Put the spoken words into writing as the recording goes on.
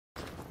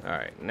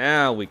Alright,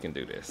 now we can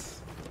do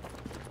this.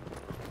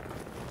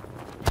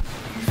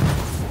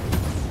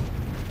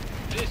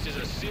 This is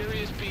a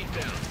serious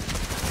beatdown.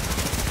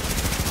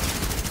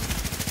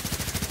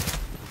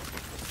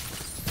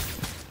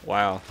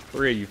 Wow,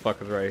 3 of you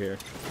fuckers right here.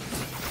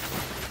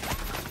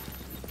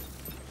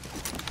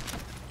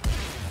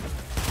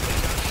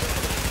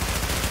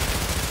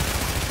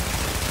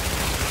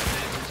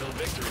 Until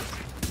victory.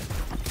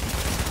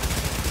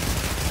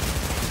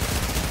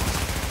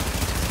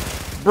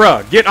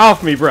 Bruh, get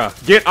off me, bruh.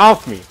 Get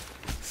off me.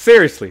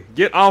 Seriously,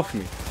 get off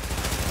me.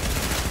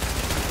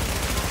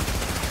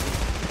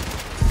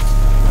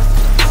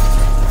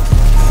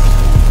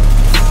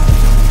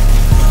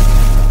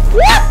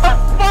 What the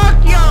fuck,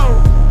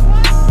 yo?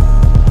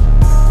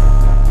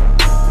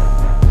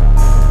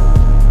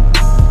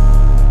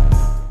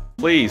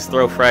 Please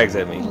throw frags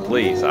at me.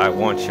 Please, I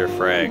want your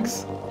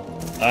frags.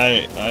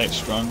 I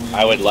strongly.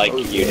 I would like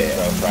you to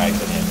throw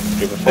frags at him.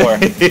 Group of 4.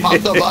 Pop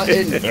the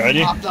button.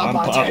 Ready? Pop the I'm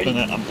button. popping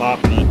it. I'm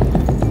popping it.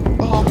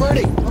 Oh, I'm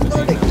burning. I'm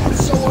burning.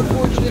 That's so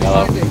unfortunate.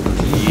 Hello? Timing.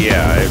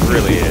 Yeah, it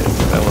really is.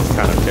 That was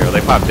kind of terrible.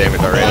 They popped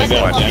damage already. They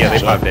got Yeah, they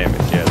damage, popped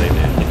damage. Yeah, they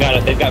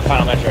did. They've got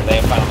final measure. They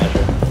have final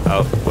measure.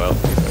 Oh, well,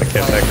 he's gonna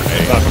catch that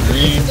grenade. Pop a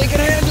green. They can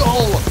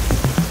handle.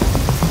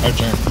 Our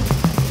turn.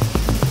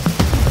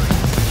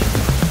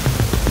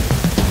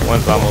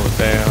 One's almost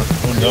down.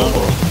 One down.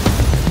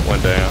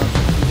 One down.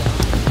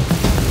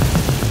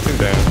 2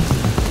 down.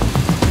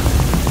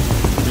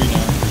 3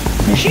 down.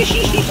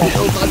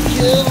 Hell, not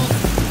kill.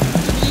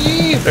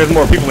 Leave. There's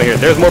more people in here.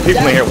 There's more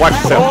people in here. Watch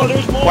yourself. Oh,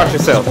 there's more. Watch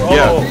yourself. Oh.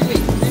 Yeah.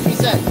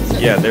 Reset.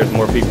 Yeah, there's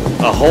more people.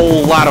 A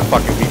whole lot of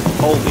fucking people.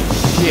 Holy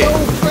shit. No,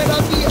 Fred,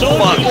 on the Told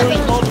you other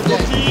there's multiple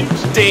side.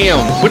 teams.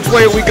 Damn. Which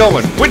way are we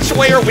going? Which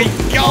way are we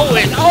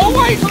going? Oh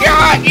my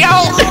god,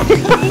 yo.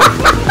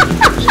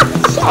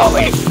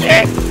 Holy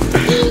shit.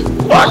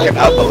 Fucking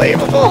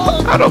unbelievable.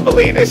 I don't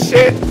believe this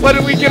shit. What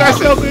did we get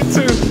ourselves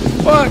into?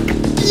 Fuck.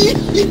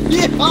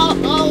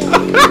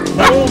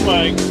 Oh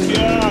my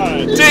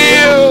god.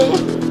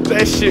 Damn.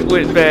 That shit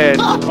went bad.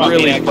 Come on,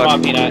 Really Peanut. Come on,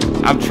 fucking. Peanut.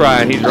 I'm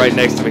trying. He's right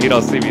next to me. He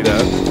don't see me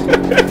though.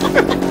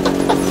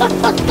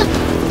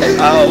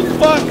 Oh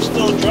fuck.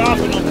 Still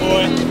dropping them,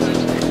 boy.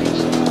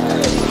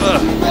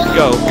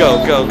 Go, go,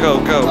 go, go,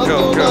 go,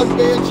 go, go.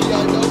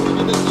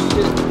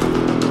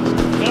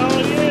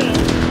 Hell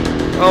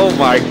yeah. Oh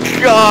my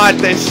god,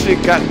 that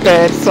shit got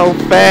bad so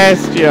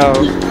fast, yo.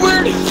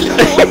 Where did you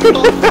come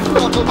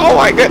from? Oh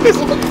my goodness.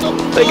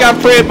 They got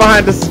Fred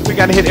behind us. We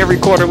gotta hit every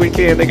corner we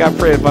can. They got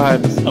Fred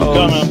behind us. I'm Oh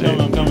coming, shit.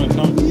 I'm coming.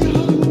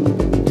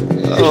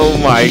 Oh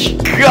my Right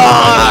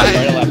god. or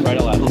left, right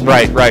or left.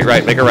 Right.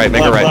 Make a right,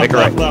 make a right, make a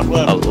right. Left.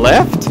 A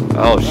left?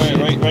 Oh shit.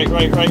 Right.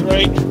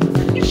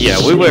 Yeah,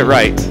 we went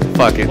right.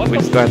 Fuck it. What We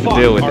the just gonna have to fuck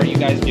deal with are it. you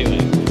guys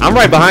doing? I'm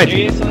right behind you.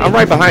 Seriously? I'm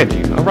right behind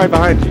you. I'm right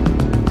behind you.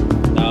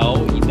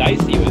 No,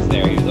 Dicey was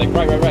there. He was like,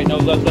 right. No,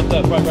 left,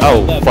 right.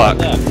 Oh, left, fuck.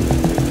 left.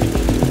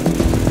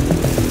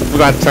 We're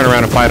gonna have to turn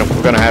around and fight them.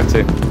 We're gonna have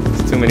to.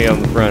 There's too many of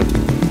them in the front.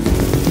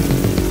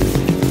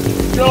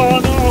 Oh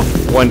no.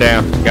 One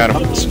down. Got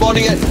him.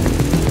 Spawning at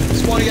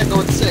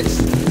North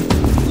 6.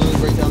 Literally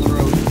right down the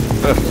road.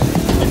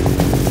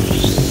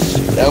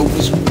 That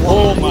was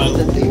Oh wild my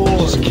that they lord.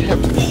 just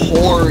kept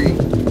pouring.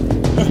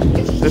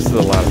 This is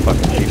a lot of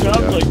fucking I people.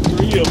 dropped yo. like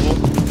 3 of them.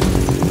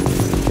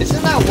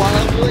 Isn't that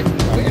wild? We're like,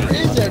 where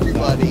is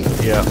everybody?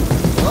 Yeah.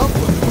 Oh,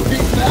 we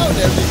found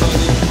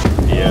everybody.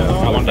 Yeah.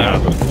 One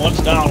down. One's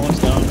down.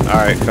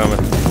 Alright, coming.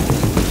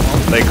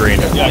 They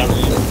greened it. Yeah.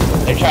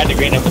 They tried to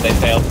green him, but they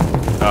failed.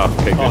 Oh,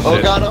 okay, good Oh,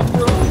 shit. got him,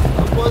 bro.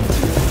 Up 1, 2.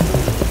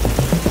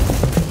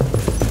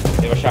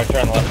 They were shark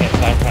on the left hand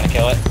side trying to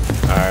kill it.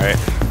 Alright.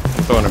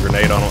 I'm throwing a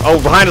grenade on them. Oh,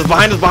 behind us.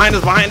 Behind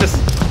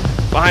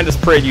us,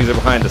 Pred user,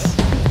 behind us.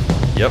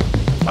 Yep.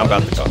 I'm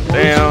about to go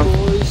down.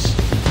 Boys.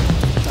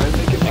 Time to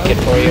make it A kid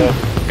for you.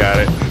 Got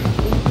it.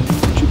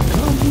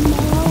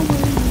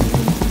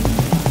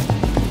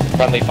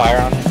 Friendly fire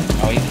on him.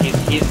 Oh,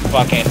 he's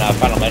fucking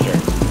final measure.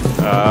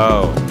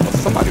 Oh. Well,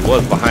 somebody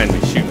was behind me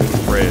shooting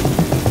Pred.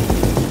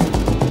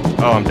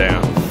 Oh, I'm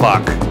down.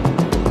 Fuck.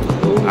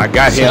 I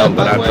got him,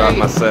 but I dropped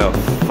myself.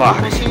 Fuck.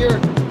 Almost here.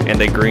 And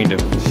they greened him.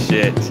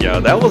 Shit, yo.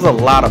 That was a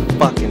lot of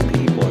fucking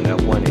people in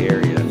that one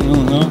area.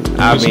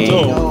 I mean,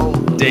 No.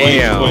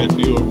 damn. Quite a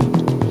few of them.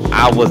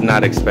 I was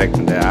not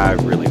expecting that. I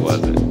really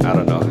wasn't. I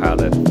don't know how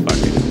that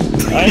fucking...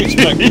 I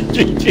expected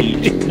 2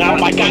 teams. Oh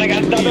my god, I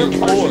got another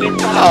person in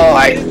front Oh of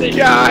my me.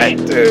 god,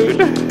 dude.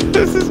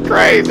 This is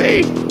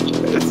crazy.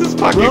 This is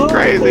fucking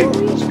crazy.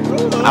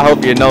 I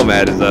hope your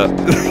nomad is up.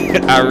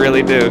 I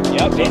really do.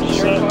 Yep, it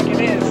sure fucking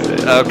is.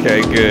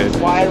 Okay, good. That's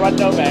why I run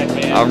Nomad,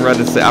 man.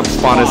 I'm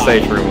spawning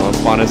safe room. I'm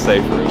spawning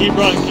safe room. Keep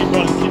running.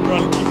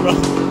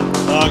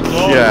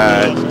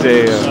 God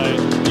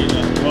damn.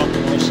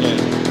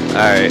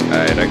 Alright, I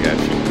got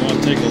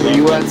you. Where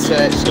you at,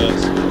 set?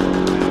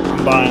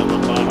 I'm buying.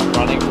 I'm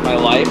running for my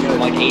life. I'm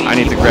like 80 I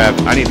need to people. grab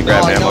No, I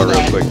ammo know real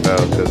that. quick though,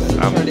 cause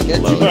I'm trying to get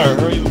You low. better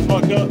hurry the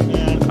fuck up,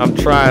 man. I'm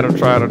trying.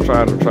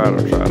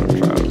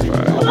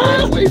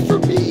 Away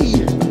from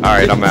me.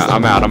 Alright, I'm out.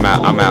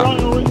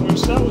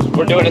 Where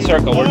We're doing a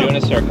circle. We're doing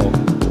a circle.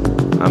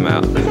 I'm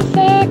out.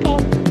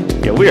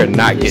 Yeah, we are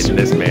not getting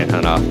this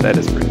manhunt off. That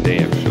is for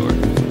damn sure.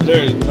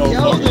 There is no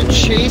Yo, fucking they're way.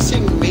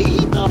 chasing me?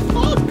 The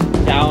fuck?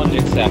 Challenge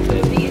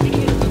accepted. The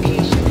indicated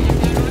location and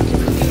now on to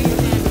clear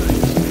your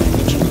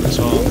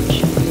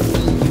advantage.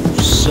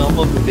 Son of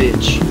a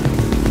bitch.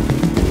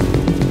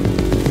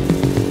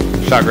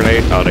 Shot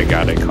grenade. Oh, they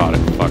caught it,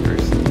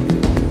 fuckers.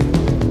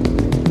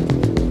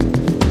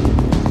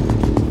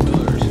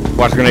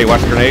 Watch the grenade,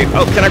 watch the grenade.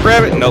 Oh, can I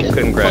grab it? Nope,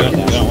 couldn't grab it.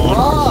 That one.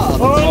 Ah,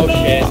 Oh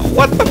shit.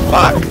 What the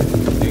fuck?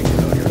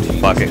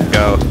 Fuck it,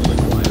 go.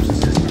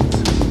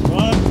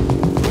 What?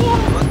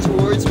 run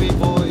towards me,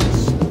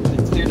 boys. I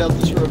cleared out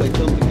this road. I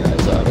killed the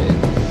guys out of it.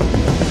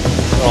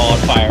 We're all on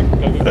fire. Go,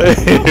 go, go.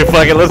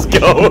 Fuck it, let's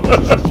go.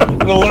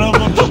 No, one of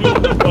them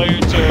shooting the fire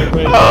turret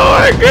right Oh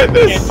my Can't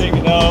goodness. take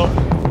it out.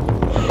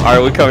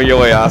 Alright, we're coming your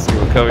way, Oscar.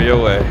 We're coming your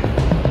way.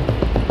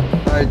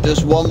 Alright,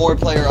 there's one more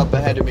player up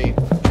ahead of me.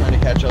 I'm trying to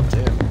catch up to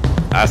him.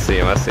 I see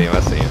him, I see him, I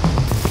see him.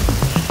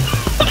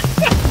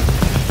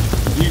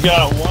 You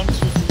got 1, 2,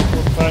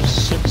 3, 4, 5,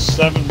 6,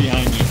 7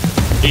 behind you.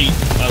 8,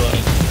 I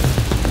lied.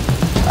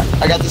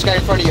 I got this guy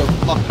in front of you.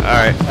 Come on.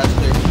 Alright. That's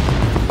clear.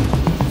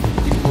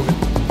 Keep moving.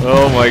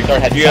 Oh my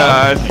Start heading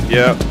god.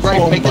 Yep.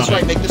 Right, Oh make this my.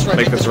 right, make this right,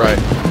 Make this right.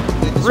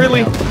 Make this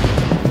Really? right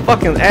out.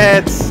 Fucking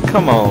ads.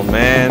 Come on,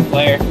 man.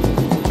 Player.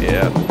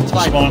 Yeah. It's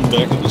fine. Spawn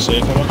back at the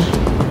safe house.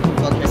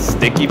 Okay.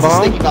 Sticky It's a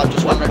bomb? sticky bomb.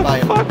 Just run right by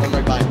him. fuck? Run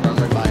right by him. Run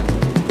right by him.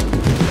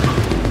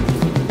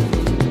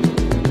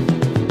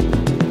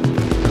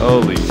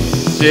 Holy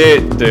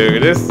shit,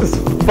 dude. This is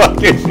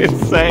fucking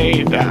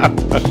insane now.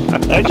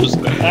 I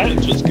just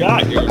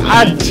got here. Man.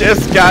 I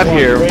just got Walked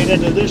here. right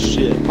into this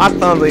shit. My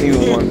thumbs ain't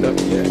even warmed up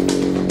yet.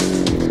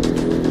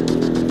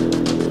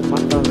 My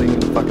thumbs ain't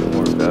even fucking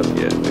warmed up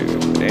yet,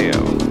 dude.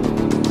 Damn.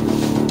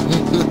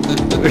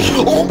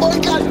 Oh my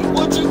god!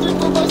 1, 2, 3,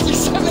 4, 5, 6,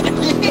 7, 8,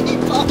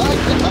 5.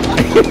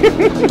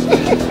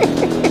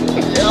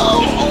 Yo,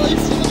 all I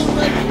see is the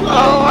red flag.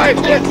 Oh my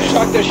goodness.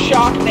 Chucked a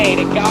shock nade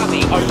and got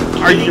me.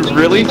 Are you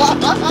really?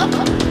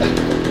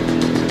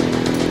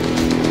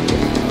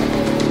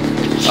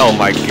 Oh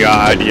my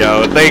god,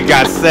 yo. They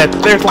got set.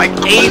 There's like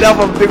 8 of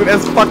them, dude.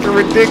 That's fucking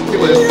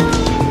ridiculous.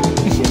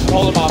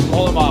 Hold him off.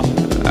 Hold him off.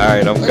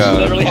 Alright, I'm You going.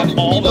 literally have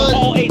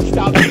all 8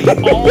 stops.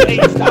 All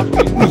 8 stops.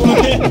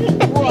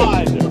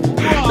 Run.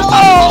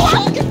 Oh,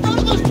 look in front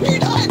of those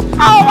PNUT!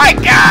 Oh my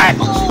god.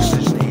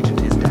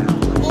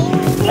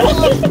 Oh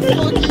my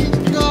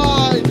fucking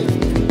god!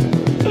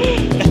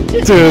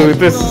 Dude,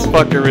 this is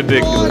fucking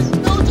ridiculous.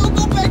 No, don't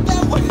go back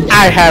that way!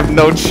 I have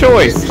no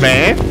choice,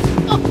 man.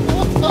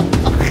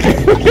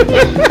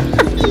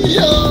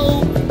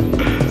 Yo!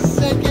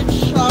 Second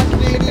shock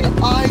nated,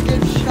 I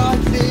get shock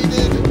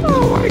nated.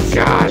 Oh my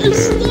god, dude.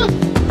 This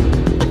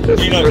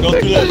is You know, go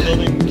through that ridiculous.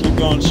 building, keep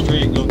going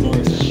straight, go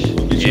north.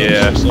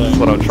 Yeah, that's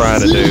what I'm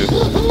trying to do.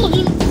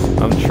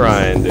 I'm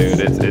trying, dude.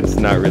 It's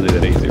not really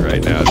that easy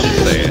right now,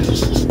 just saying.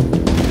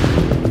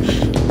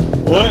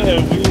 What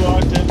have we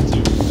walked into?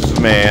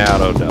 Man, I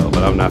don't know,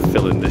 but I'm not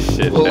feeling this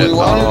shit Well, at we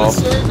wanted all. a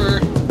server.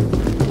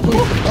 We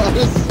got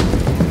us.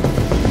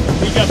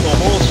 We got the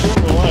whole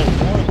circle at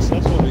once.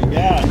 That's what we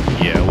got.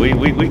 Yeah, we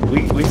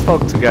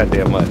spoke too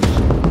goddamn much.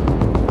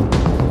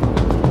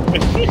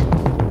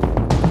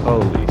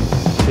 Holy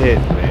shit,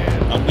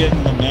 man. I'm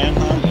getting the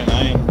manhunt and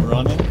I am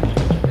running.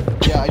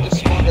 Yeah, I just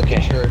spawned at the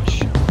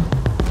church.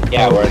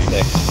 Yeah, we're at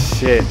Holy 6.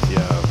 shit, yo.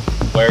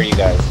 Where are you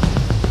guys?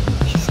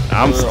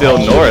 I'm We're still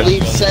all north.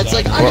 leaving. Sets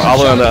like, I We're got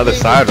all on the shock other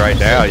nated. side right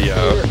now,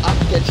 yo. I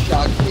get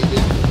shock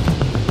nated.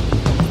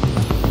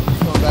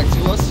 Going back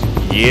to us?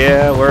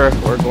 Yeah, we're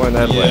going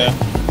that way. Yeah.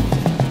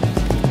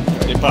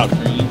 They pop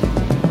green.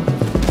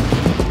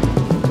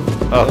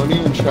 Oh, Don't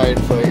even try and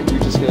fight. We're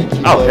just gonna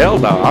keep oh on hell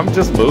no. moving. I'm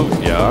just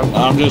moving, yo.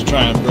 I'm just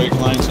trying to break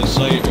lines of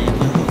sight right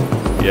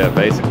now. Yeah,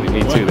 basically,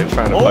 me too. They're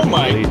trying to Oh fucking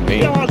my lead me.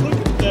 god, look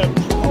at that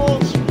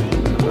pulse,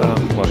 man. Oh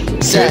my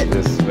Set.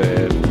 goodness,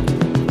 man.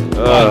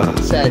 Ugh.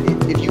 Said,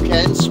 if you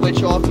can,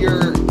 switch off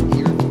your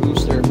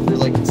booster for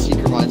like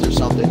seeker mines or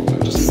something.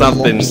 Just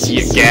Something,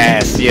 leave them yeah,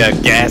 gas, yeah,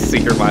 gas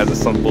seeker mines or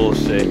some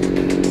bullshit.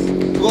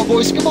 Come on,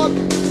 boys, come on.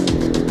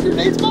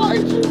 Grenades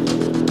behind you.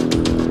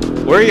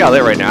 Where are y'all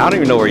at right now? I don't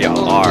even know where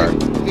y'all are.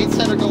 Okay. Main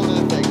center going to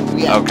the thing.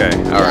 We out. Okay,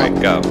 We alright,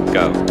 out.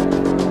 go.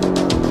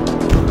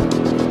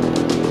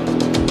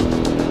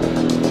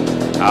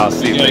 I'll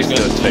see if they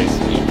still chase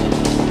me.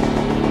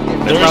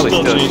 They're probably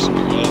still still- chasing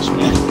your ass,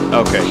 man.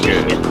 Okay,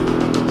 good.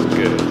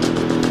 Good.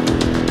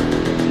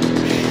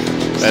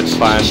 That's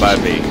fine by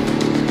me.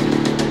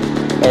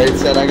 Alright,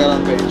 Said, I got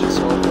on page,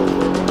 so I'll go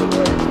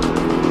for it.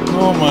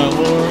 Oh my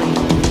lord.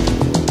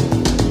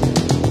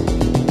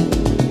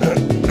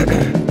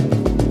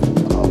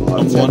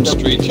 I'm one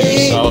street to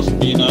the south,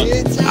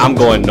 Peanut. I'm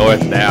going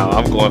north now.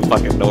 I'm going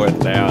fucking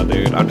north now,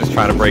 dude. I'm just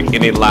trying to break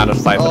any line of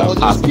sight that I there's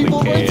possibly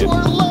people right to can.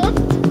 our left.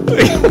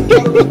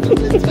 Gotta run through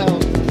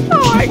Midtown.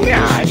 Oh my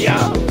god,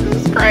 yo.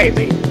 This is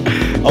crazy.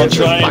 I'll This is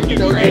try and fucking get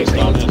No, crazy.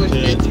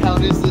 crazy.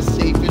 Midtown is the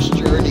safest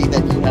journey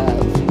that you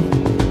have.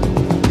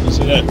 Is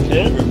it at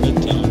Pit or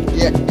Midtown?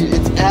 Yeah,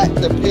 it's at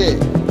the pit.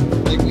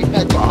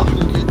 had to come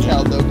through your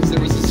town though, because there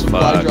was a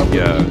supply Fuck, drop with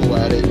yeah. people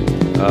at it.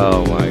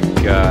 Oh my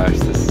gosh,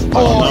 this is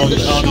Oh, no, the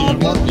it's not shot even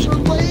bombs are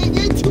laying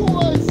into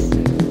us!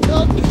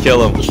 No.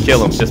 kill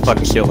him, just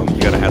fucking kill him.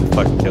 You're gonna have to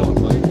fucking kill Oh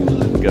him. my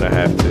god. You're gonna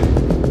have to.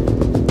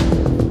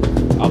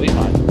 I'll be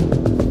fine.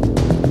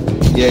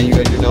 Yeah, you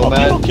got your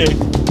nomad? Okay.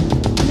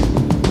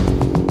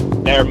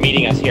 They're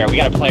meeting us here. We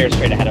got a player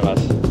straight ahead of us.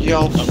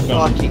 Yo,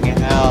 fucking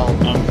hell.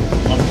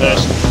 I'm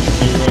passing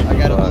through you right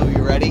I got a blue,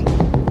 you ready?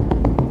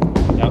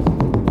 Yep.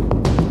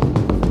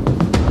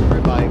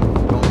 Right by,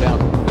 going down.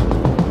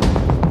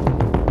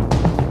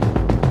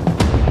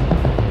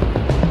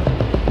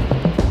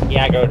 He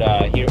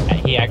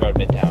aggroed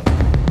Midtown.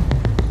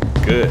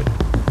 Good.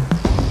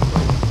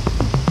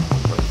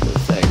 What's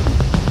this say?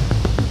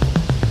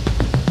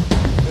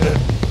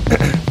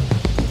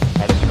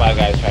 Try to survive,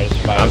 guys. Try to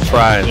survive. I'm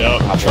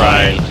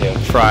trying. Yep.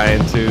 I'm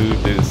trying to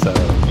do so.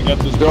 You got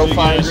this Throw big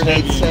fire ass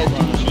grenade heavy set, in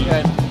front of you you.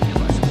 can.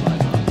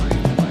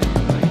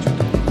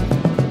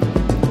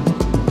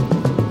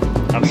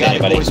 I don't We see got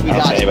it, anybody. boys, we I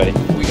don't got see it.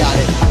 anybody. We got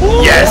it.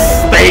 Yes,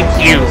 thank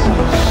you.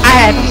 I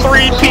had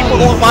 3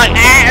 people on my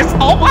ass.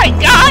 Oh my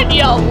god,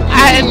 yo.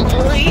 I had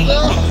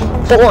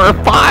 3, 4, or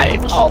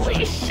 5.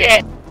 Holy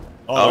shit.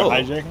 Oh, Oh.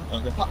 they're hijacking?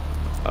 Okay.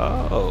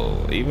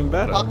 Oh, even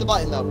better. Pop the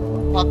button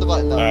though. Pop the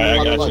button though. Alright, I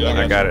Pop the got button you,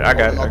 though. I got it. I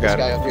got it. I Help this got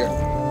guy it. up here.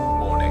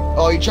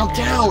 Oh, he jumped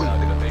down!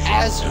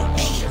 As...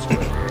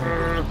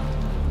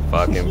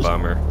 Fucking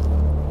bummer.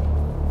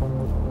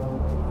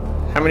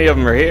 How many of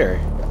them are here?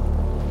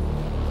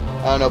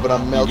 I don't know, but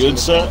I'm melting good,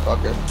 this sir?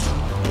 motherfucker.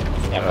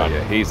 Yeah, Oh fine.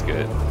 yeah, he's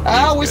good.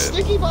 Ow, He's a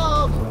good. sticky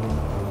bomb!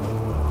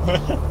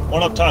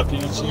 One up top, you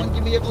can see Someone him.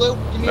 give me a blue.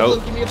 Give me Nope. a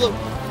blue. Give me a blue.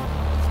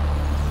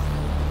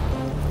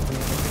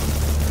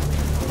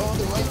 Oh,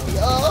 there might be...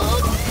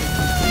 Oh!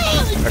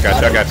 I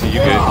got you. You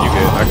good? You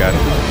good? I got it.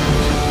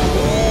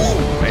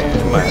 Man,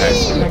 you might have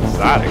some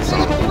exotics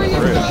on them. For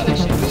real.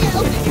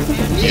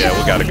 Yeah,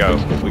 we gotta go.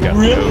 We gotta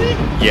Really?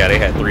 go. Yeah, they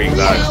had 3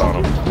 exotics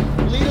on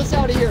them. Lead us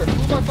out of here.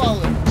 Who am I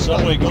following?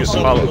 Subway, go Just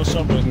subway, follow. go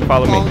subway.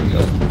 Follow me. Follow you.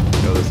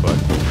 Go this way.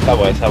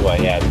 Subway,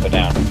 yeah, go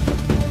down.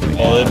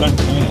 Oh, they've been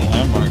putting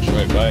landmarks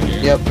right by here.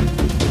 Yep.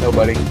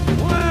 Nobody.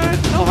 What?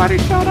 Nobody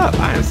showed up.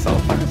 I am so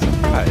fucking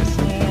surprised.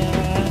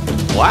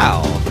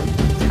 Wow.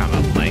 It's kind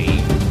of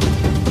lame.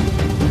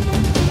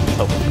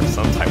 Hoping for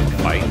some type of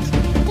fight.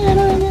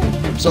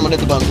 Someone hit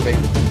the bump for me.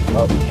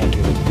 Oh, can't do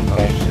it. Oh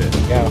Okay, shit.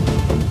 go.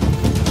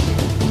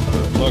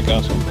 Look,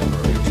 Oscar.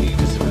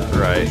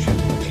 Right.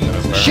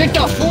 Shit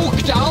the fuck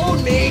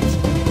down, mate!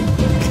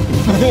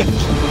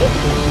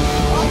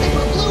 Oh, they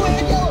were blue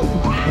and yellow!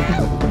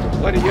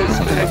 What do you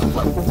expect?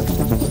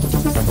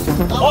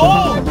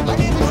 Oh! I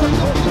didn't see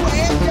the blue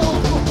and yellow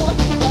for one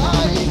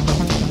time!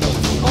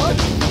 What?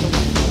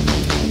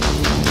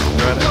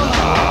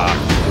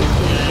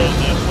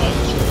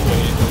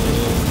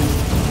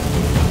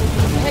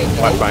 Hey,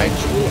 no, What, I Mike?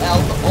 drew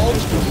out the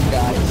ults for you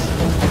guys.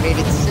 I made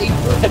it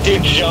safer. That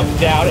dude jumped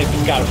down and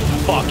just got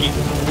fucking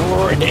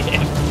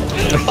ripped.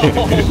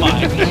 Oh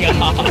my god.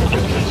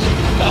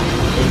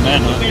 Good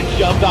Manhunt. Dude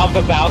jumped off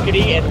the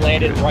balcony and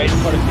landed right in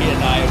front of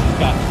PNUT and just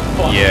got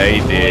fucking Yeah, he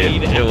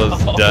did. laid It was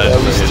out. done. That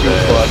was for his too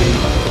ass. funny.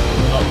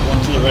 Oh, one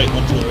to the right,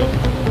 one to the right.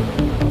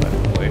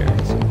 Where?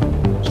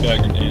 This guy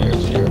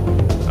grenades here.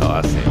 Oh,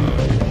 I see him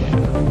over here.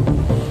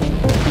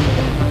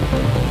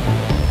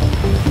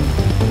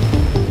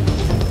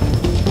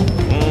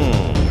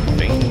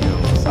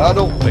 Damn. I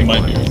don't... They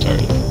might be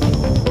retarded.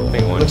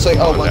 Looks like-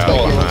 oh, one's back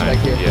here, one's back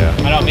here. Yeah.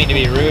 I don't mean to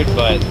be rude,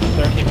 but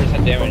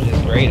 13% damage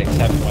is great,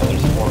 except when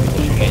there's 4 people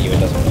shooting at you, it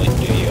doesn't really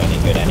do you any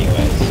good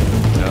anyways.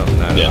 No,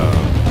 not Yeah. at all.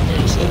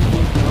 There's that.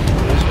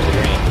 There's the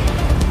green.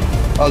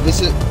 Oh,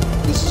 this is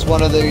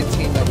one of the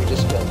team that we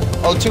just killed.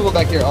 Oh, 2 are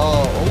back here.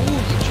 Oh,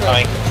 you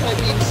tried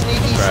being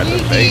sneaky, Tried to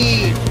bait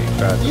sneaky! you.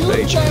 Tried to You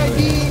bait tried you.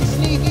 being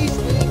sneaky,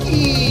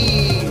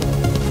 sneaky!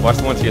 Watch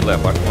the one to your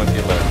left. Watch the one to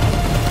your left.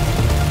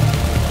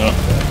 Oh,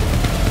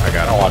 I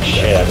got I don't watch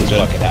shit, I just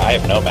Yeah. fucking, I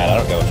have nomad, I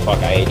don't give a fuck,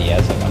 I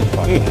ADS like I'm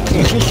fucking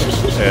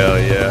ass. Hell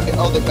yeah.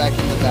 Oh, they're back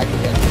in the back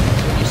again.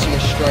 When you see a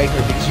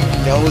striker, because you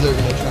know they're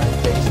gonna try and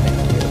face me.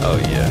 Oh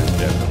yeah,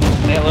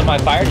 definitely. Nailing my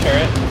fire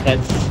turret,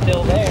 that's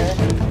still there.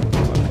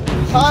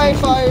 Hi,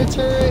 fire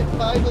turret!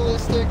 Bye,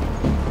 ballistic!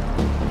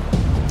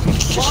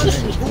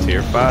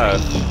 Tier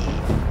 5.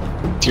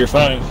 Tier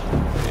 5.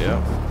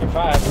 Yep. You're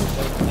 5,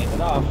 so clean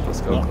it off.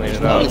 Let's go No, clean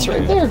it no, Oh, up. it's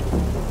right there.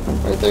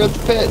 Right there at the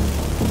pit.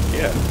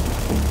 Yeah.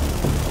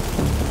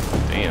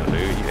 Damn,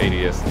 dude,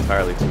 you ADS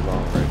entirely too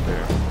long right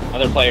there.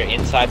 Another player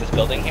inside this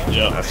building here.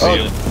 Yeah. I see Oh,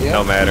 him. yeah.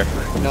 No matter.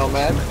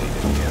 Nomad.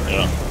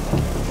 Yeah.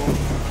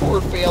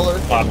 Poor failure.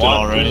 Popped it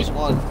already. There's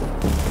one.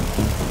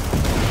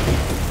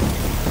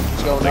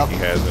 It's I going don't up.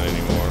 think he has it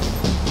anymore.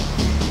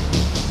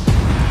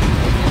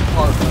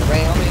 Round and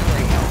round.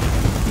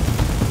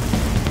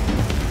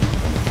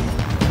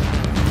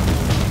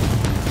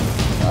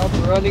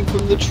 I'm running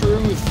from the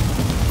truth.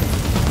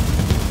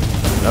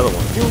 Another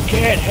one. You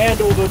can't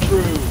handle the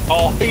truth.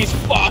 Oh, he's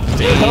fucked.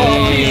 Damn.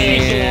 Oh,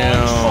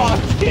 he's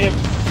fucked him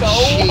so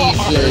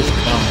hard. Jesus.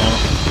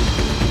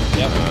 Uh-huh.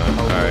 Yep.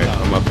 Alright,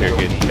 I'm up here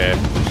getting cash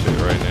and shit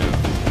right now.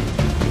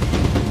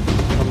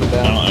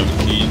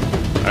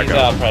 He's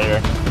go. Predator.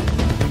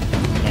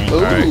 Ooh.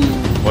 Alright.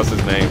 What's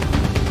his name?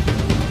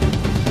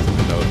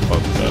 No,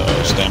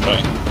 focus. Standby.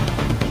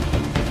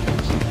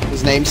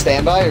 His name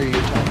Standby, or are you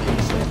trying to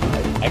make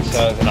Standby?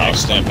 Exo is an No, X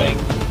standby.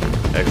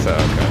 Exo,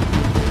 okay.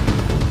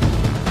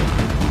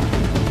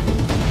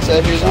 So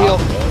here's Wheel.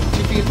 2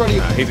 feet in front of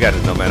you. He's got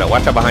his nomad up.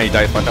 Watch out behind you,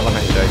 Dice. Watch out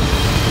behind you, Dice.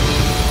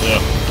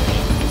 Yeah.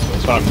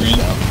 Top green.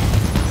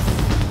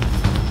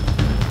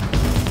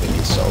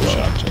 He's so low.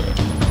 Shot turret.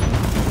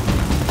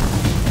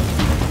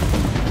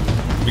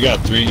 We got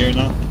 3 here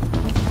now.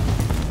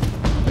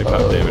 They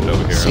popped David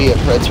over here. See it,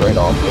 Pred's right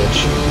off,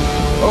 bitch.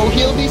 Oh,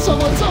 heal me,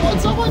 someone! I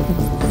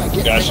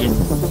can't Got you.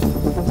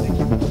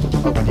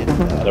 Oh, we did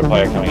that. Another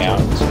player coming out.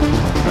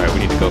 Alright, we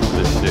need to go for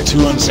this shit.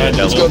 2 on side.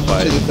 Let's go to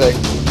the thing.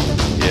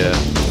 Yeah.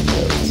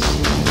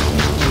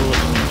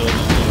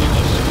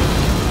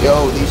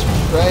 Yo, these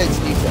Preds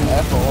need to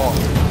F off.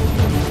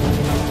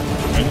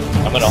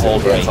 I'm gonna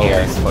hold right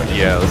here.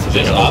 Yeah, let's Just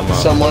just up. hold him up.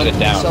 Someone Put it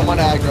down.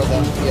 aggro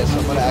them. Yeah,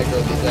 someone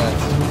aggro these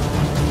ads.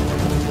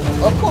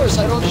 Of course,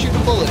 I don't shoot a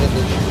bullet in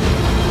this shit.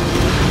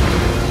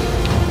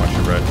 Watch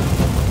your red.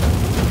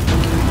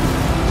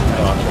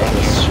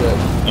 This shit.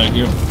 Thank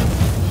you.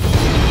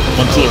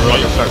 One to the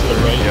right. One to the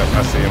right. Yep, I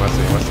see him. I'm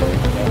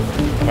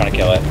trying to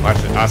kill it.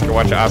 Watch it, Oscar.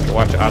 Watch it, Oscar.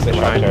 Watch it, Oscar.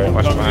 Behind you.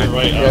 Watch One to behind the you.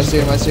 right. Yeah, I see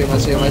him. You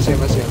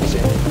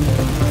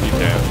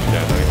down.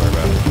 Don't even worry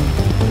about it.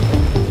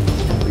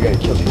 We gotta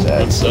kill these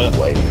ads. What's that?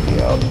 Lighting me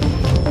up.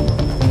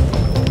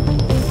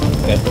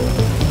 Good.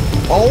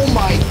 Oh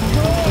my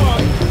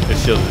god! His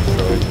shield is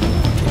destroyed.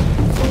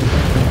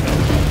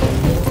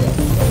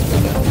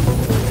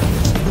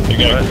 You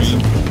got What? green.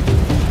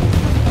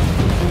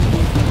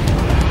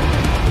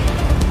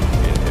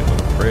 Getting hit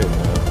with a crit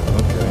now.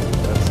 Okay,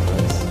 that's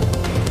nice.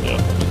 Yeah,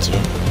 me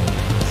too.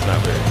 It's not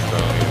very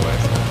strong anyway.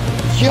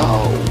 Yo!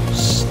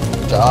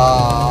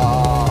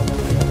 Stop!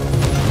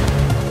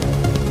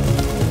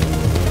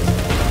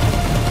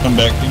 Come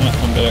back, Peanut.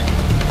 Come back.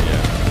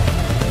 Yeah.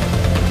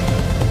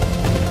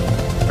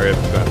 Hurry up,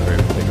 go hurry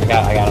up. Take I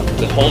got him.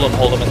 Just hold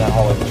him in that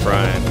hallway. I'm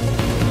trying.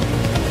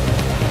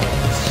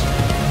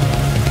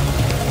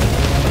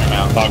 I'm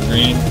out. Top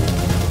green.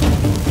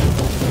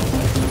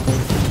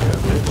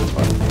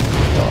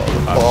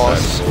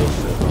 Boss.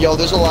 Yo,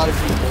 there's a lot of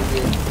people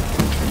here.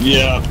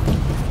 Yeah.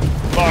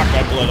 Fuck,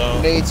 I bled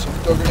out. Grenades.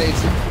 Go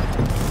grenades.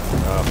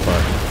 Oh,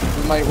 fuck.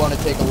 We might want to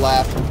take a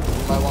lap.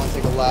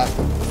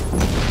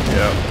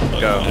 Yep, I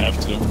go. have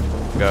to.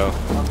 Go.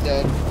 I'm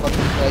dead.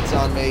 Fucking Preds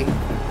on me.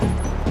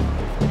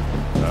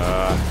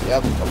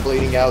 Yep, I'm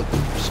bleeding out.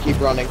 Just keep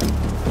running.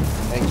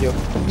 Thank you.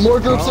 More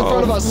groups in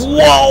front of us.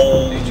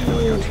 Whoa!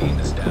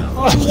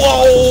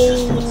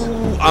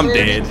 Whoa! I'm Where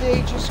dead. did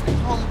they just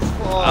come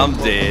from? I'm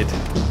dead.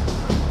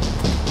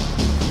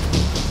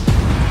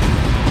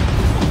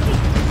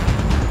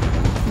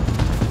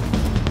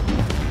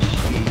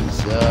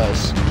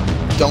 Jesus.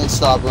 Don't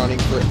stop running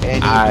for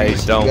any I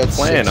reason. don't You got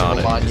plan 6 of on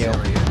them it. on you.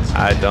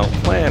 I don't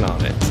plan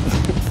on it.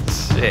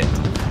 Shit.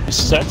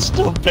 Is that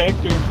still back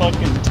there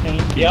fucking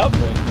tanking? Yep.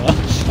 Right now?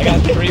 I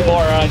got 3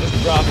 more. I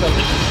just dropped them.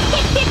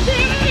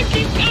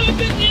 Keep coming,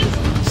 bitches.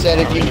 Said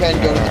if you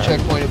can, go to the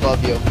checkpoint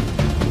above you.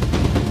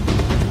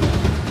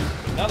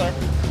 Another.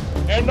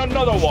 And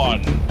another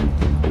one.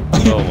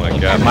 Oh my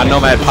god. My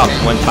nomad popped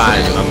 1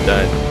 time and I'm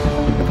done.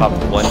 It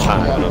popped 1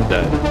 time and I'm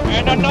done.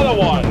 And another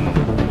one.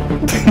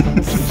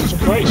 Jesus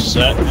Christ,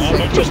 Seth, man.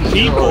 They're just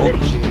people.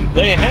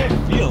 They have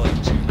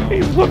feelings, you know.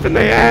 He's whooping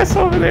their ass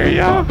over there,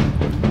 y'all.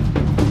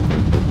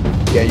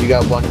 Yeah, you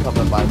got one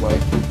coming my way.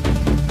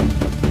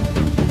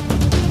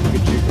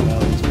 Good juking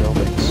out of these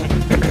buildings.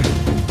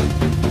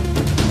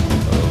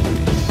 Holy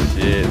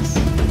shit.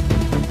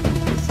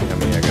 Let's see how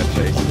many I got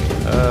chasing me.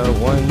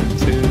 1,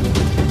 2.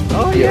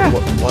 Oh yeah.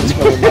 One's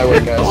coming my way,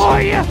 guys. Oh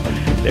yeah.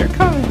 They're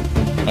coming.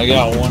 I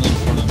got one in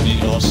front of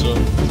me also.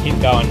 Keep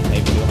going.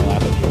 Maybe do a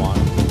lap if you want.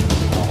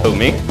 Who,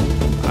 me?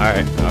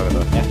 Alright, I'll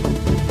go. Yeah.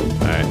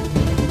 Alright.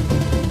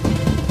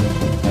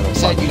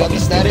 Said you got the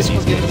status,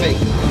 we'll give it to me.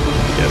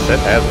 Yes, that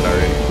has it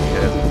already.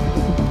 Yes.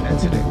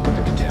 Exiting the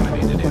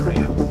contaminated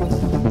area.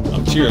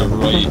 I'm to your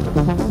right.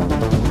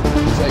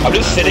 I'm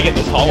just sitting in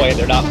this hallway.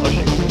 They're not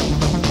pushing.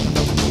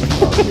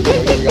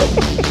 Here we go.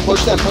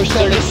 Push them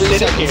They're in just 3 sitting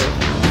seconds. here.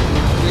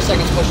 3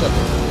 seconds, push them.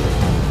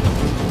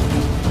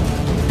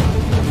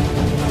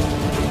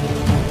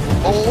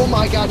 Oh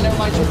my god, never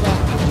mind, turn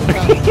around.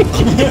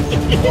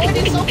 What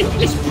is up with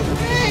this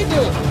bread?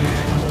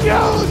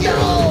 Yo, Yo!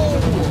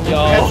 Yo.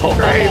 That's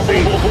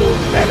crazy.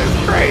 That is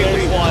crazy.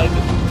 There's 1,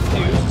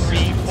 2,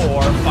 3,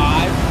 4,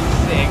 5,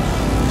 6,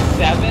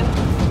 7.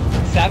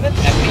 7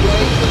 at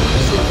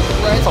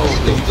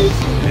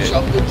least.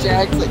 Jumping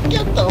jacks, like,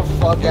 get the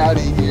fuck out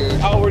of here.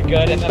 Oh, we're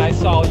good. And then I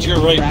saw you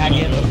You're right,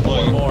 dragging man.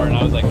 4 more, and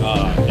I was like,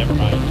 oh, never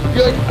mind.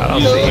 You're like, I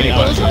don't no, see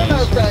anybody. those aren't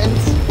our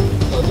friends.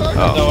 Those aren't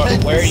Oh. our So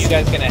friends. where are you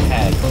guys gonna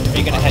head? Are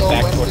you gonna head Go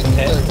back west towards and the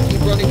pit? third.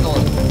 Keep running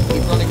north.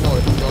 Keep running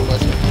north. Go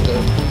west and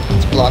third.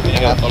 It's blocking I'm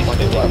gonna half go up on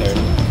your east left. 53rd.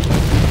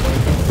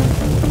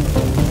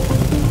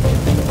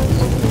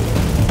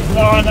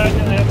 No, I'm not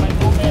gonna have my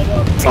nomad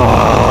up.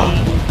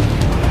 Oh.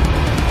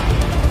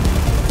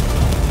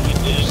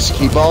 Just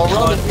keep on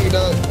running,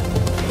 PNUT.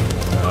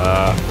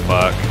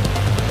 Fuck.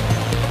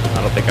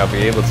 I don't think I'll be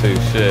able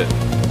to. Shit.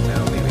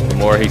 The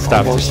more he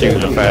stops to shoot,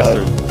 the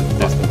faster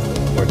distance,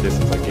 the more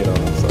distance I get on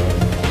him. So.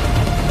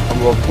 I'm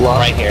gonna block.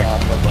 Right here.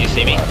 Do you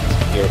see me?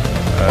 You're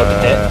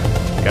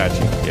got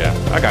you. Yeah,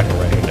 I got him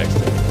right here next to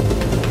me.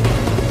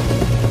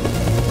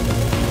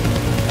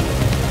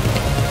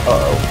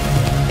 Uh-oh.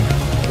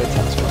 They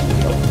text me.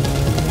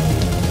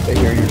 They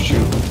hear you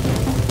shoot.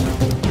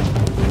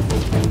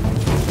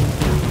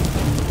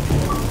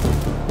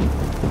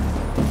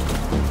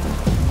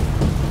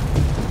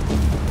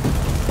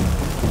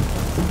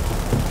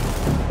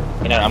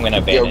 You know, I'm gonna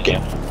abandon you.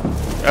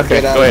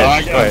 Okay, Get go out. I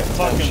ahead. Go got ahead.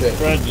 fucking Shit.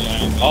 Fred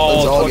behind me. Oh,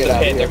 Let's all towards get the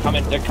out pit. here.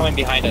 They're coming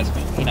behind us.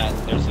 Peanut,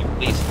 there's at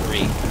least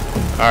 3.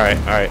 All right.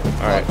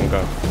 I'm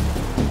going.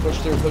 Push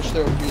through.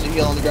 Use a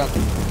heal on the ground.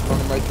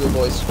 Running right through,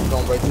 boys.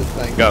 Going right to the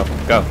thing.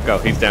 Go.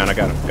 He's down. I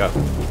got him. Go.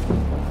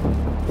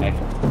 Okay.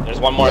 There's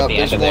one more at the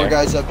end there's of more there.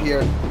 guys up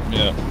here.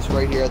 Yeah. He's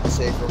right here at the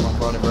safe room. I'm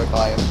running right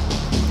by him.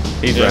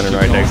 He's Yeah, running keep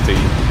right going. next to you.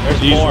 There's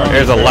He's more. running.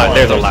 There's a lot.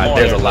 There's a lot. more.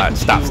 There's a There's lot. like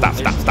Stop.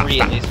 two- there's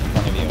 3 at least in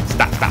front of you.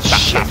 Stop.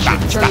 Shit.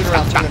 Turn it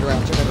around. Turn it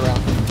around. Turn it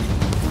around.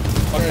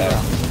 Okay.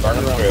 Burn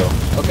them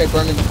through. Okay,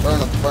 burn him.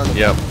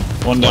 Yep.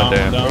 One down.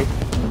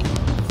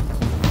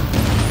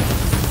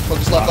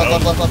 Focus left.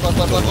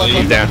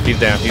 He's down.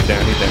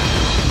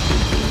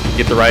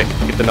 Get the right.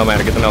 Get the nomad.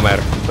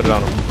 Put it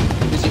on him.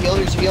 Here's a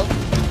heal.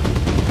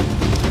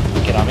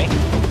 Get on me.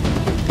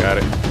 Got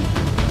it.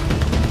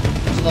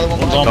 There's another one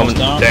One's behind. almost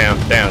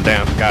down.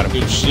 Down. Got him.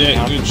 Good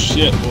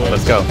shit, boys.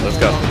 Let's go.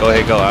 Go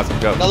ahead, go. Oscar,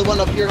 go. Another one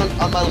up here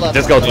on my left.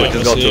 Just go to Yeah, it.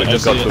 I see it.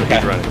 He's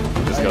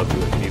running. Just go to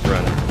it. He's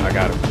running. I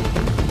got him.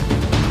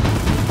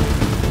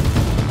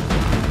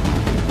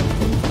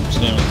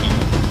 Stand with me.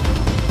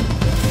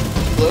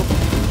 Blue.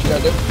 What you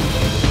gotta do?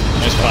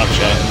 Nice pop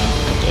shot.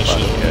 That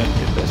shit over. Yeah,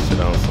 get that shit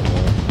on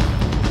somewhere.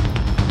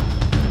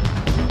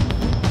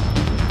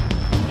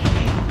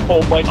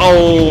 Oh my god.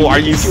 Oh, are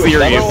you Do another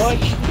serious?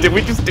 one? Did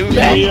we just do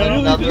that? Yeah.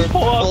 Another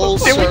full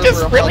Did we server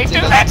just really do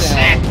hunting that us shit?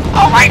 down.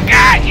 Oh my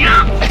god, yo!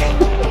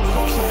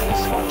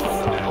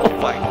 Oh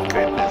my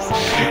goodness.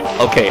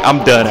 Okay,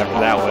 I'm done after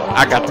that one.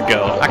 I got to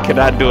go. I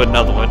cannot do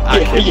another one.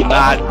 I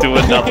cannot do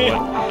another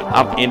one.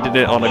 I'm ending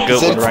it on a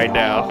good one right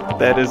now.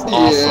 That is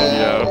awesome,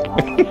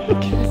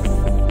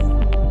 yo.